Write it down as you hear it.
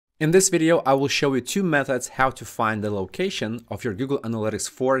In this video, I will show you two methods how to find the location of your Google Analytics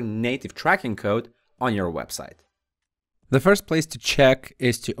 4 native tracking code on your website. The first place to check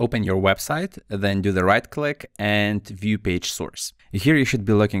is to open your website, then do the right click and view page source. Here you should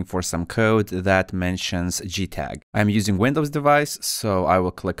be looking for some code that mentions gtag. I'm using Windows device, so I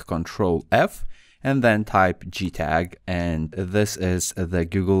will click Ctrl F and then type gtag, and this is the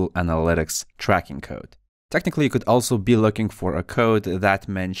Google Analytics tracking code. Technically, you could also be looking for a code that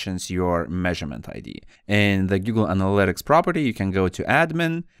mentions your measurement ID. In the Google Analytics property, you can go to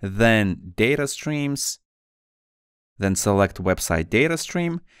Admin, then Data Streams, then select Website Data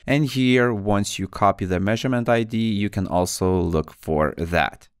Stream. And here, once you copy the measurement ID, you can also look for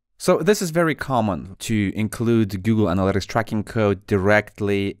that. So this is very common to include Google Analytics tracking code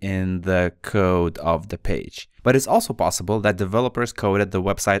directly in the code of the page. But it's also possible that developers coded the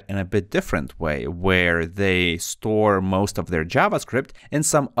website in a bit different way, where they store most of their JavaScript in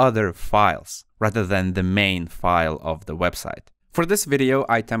some other files, rather than the main file of the website. For this video,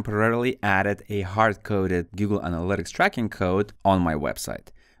 I temporarily added a hard-coded Google Analytics tracking code on my website.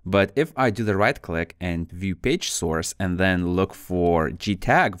 But if I do the right click and view page source and then look for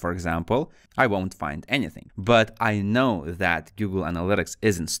gtag, for example, I won't find anything. But I know that Google Analytics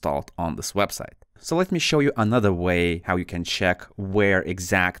is installed on this website. So let me show you another way how you can check where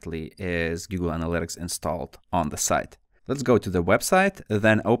exactly is Google Analytics installed on the site. Let's go to the website,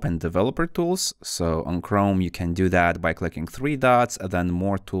 then open Developer Tools. So on Chrome, you can do that by clicking three dots, then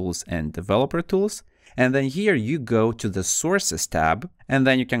More Tools and Developer Tools. And then here you go to the Sources tab, and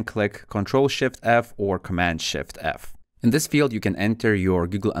then you can click Ctrl-Shift-F or Command-Shift-F. In this field, you can enter your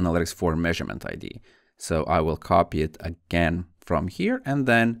Google Analytics 4 measurement ID. So I will copy it again from here and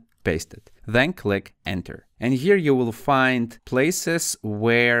then paste it. Then click Enter. And here you will find places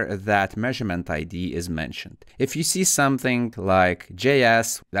where that measurement ID is mentioned. If you see something like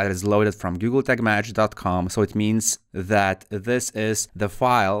JS that is loaded from googletagmatch.com, so it means that this is the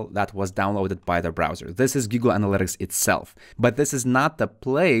file that was downloaded by the browser. This is Google Analytics itself, but this is not the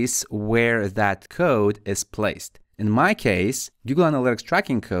place where that code is placed. In my case, Google Analytics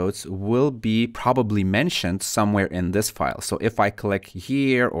tracking codes will be probably mentioned somewhere in this file. So if I click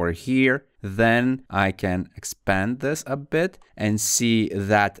here or here, then I can expand this a bit and see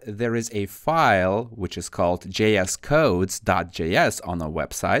that there is a file which is called jscodes.js on a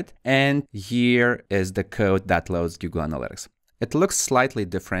website. And here is the code that loads Google Analytics. It looks slightly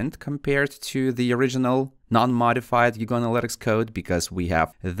different compared to the original non-modified Google Analytics code because we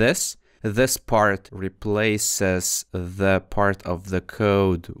have this. This part replaces the part of the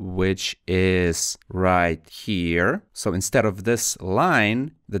code which is right here. So instead of this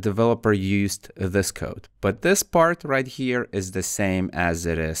line, the developer used this code. But this part right here is the same as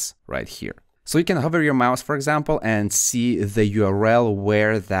it is right here. So you can hover your mouse, for example, and see the URL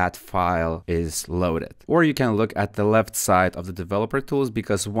where that file is loaded. Or you can look at the left side of the developer tools,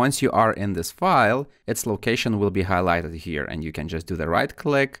 because once you are in this file, its location will be highlighted here, and you can just do the right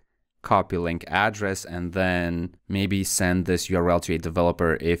click, copy link address, and then maybe send this URL to a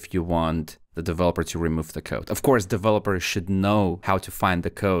developer if you want the developer to remove the code. Of course, developers should know how to find the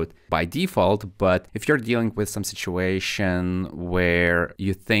code by default, but if you're dealing with some situation where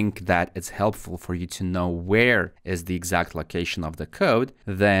you think that it's helpful for you to know where is the exact location of the code,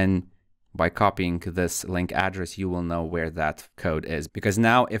 then by copying this link address, you will know where that code is. Because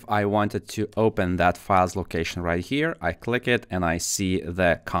now if I wanted to open that file's location right here, I click it and I see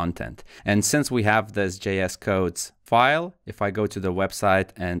the content. And since we have this JS codes file, if I go to the website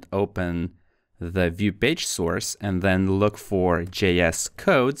and open the view page source and then look for JS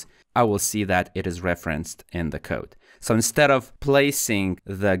codes, I will see that it is referenced in the code. So instead of placing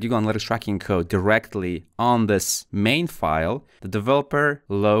the Google Analytics tracking code directly on this main file, the developer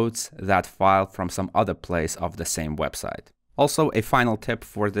loads that file from some other place of the same website. Also, a final tip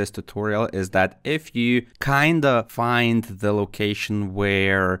for this tutorial is that if you kinda find the location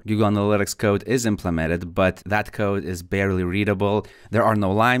where Google Analytics code is implemented, but that code is barely readable, there are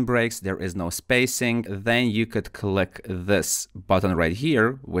no line breaks, there is no spacing, then you could click this button right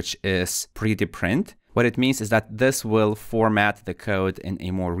here, which is Pretty Print. What it means is that this will format the code in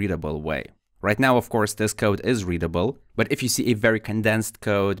a more readable way. Right now, of course, this code is readable, but if you see a very condensed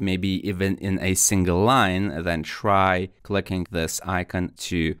code, maybe even in a single line, then try clicking this icon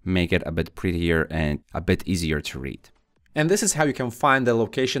to make it a bit prettier and a bit easier to read. And this is how you can find the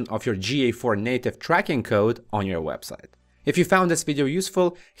location of your GA4 native tracking code on your website. If you found this video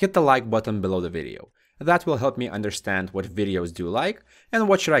useful, hit the like button below the video. That will help me understand what videos do you like and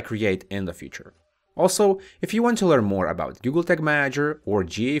what should I create in the future. Also, if you want to learn more about Google Tag Manager or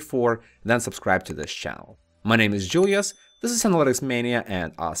GA4, then subscribe to this channel. My name is Julius, This is Analytics Mania,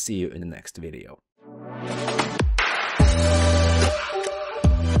 and I'll see you in the next video.